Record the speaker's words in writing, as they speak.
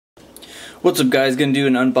What's up, guys? Gonna do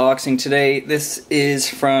an unboxing today. This is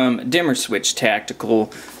from Dimmer Switch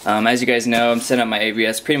Tactical. As you guys know, I'm setting up my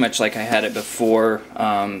ABS pretty much like I had it before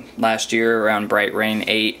last year around Bright Rain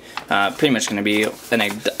 8. Pretty much gonna be an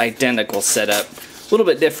identical setup. A little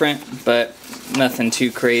bit different, but nothing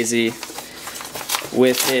too crazy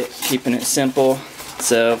with it. Keeping it simple.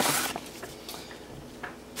 So,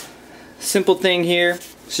 simple thing here.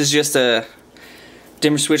 This is just a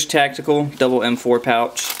Dimmer Switch Tactical double M4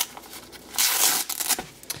 pouch.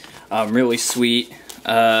 Really sweet.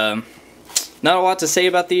 Not a lot to say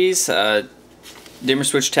about these. Dimmer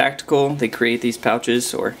Switch Tactical, they create these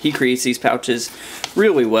pouches, or he creates these pouches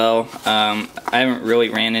really well. I haven't really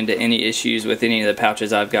ran into any issues with any of the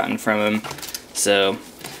pouches I've gotten from him. So,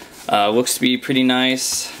 looks to be pretty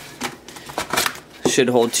nice. Should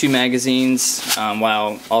hold 2 magazines,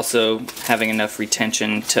 while also having enough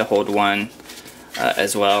retention to hold one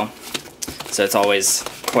as well. So it's always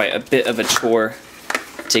quite a bit of a chore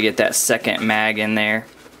to get that second mag in there,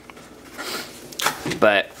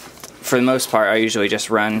 but for the most part I usually just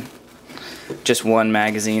run just one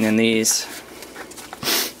magazine in these.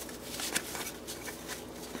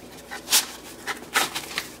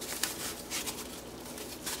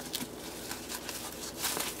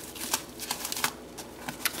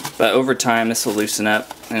 But over time this will loosen up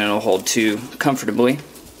and it'll hold 2 comfortably,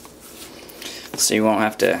 so you won't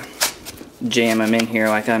have to jam them in here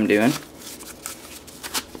like I'm doing.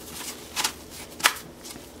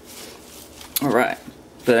 Alright,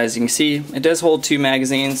 but as you can see, it does hold 2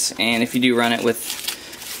 magazines, and if you do run it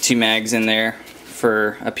with 2 mags in there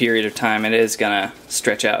for a period of time, it is gonna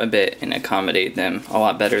stretch out a bit and accommodate them a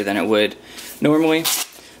lot better than it would normally.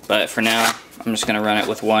 But for now, I'm just gonna run it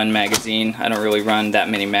with 1 magazine. I don't really run that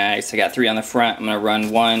many mags. I got 3 on the front. I'm gonna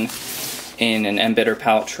run 1 in an embedder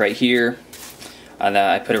pouch right here.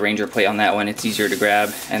 I put a Ranger plate on that one. It's easier to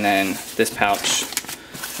grab. And then this pouch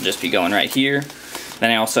will just be going right here. Then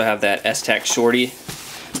I also have that S-Tac Shorty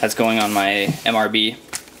that's going on my MRB.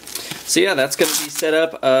 So yeah, that's going to be set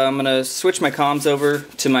up. I'm going to switch my comms over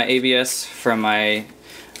to my ABS from my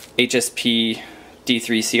HSP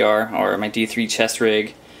D3CR, or my D3 chest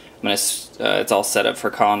rig. I'm going to, it's all set up for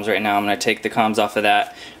comms right now. I'm going to take the comms off of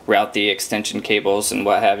that, route the extension cables and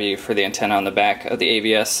what have you for the antenna on the back of the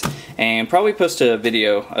ABS, and probably post a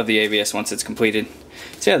video of the ABS once it's completed.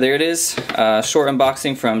 So yeah, there it is. Short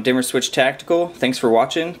unboxing from Dimmer Switch Tactical. Thanks for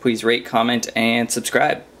watching. Please rate, comment, and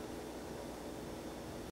subscribe.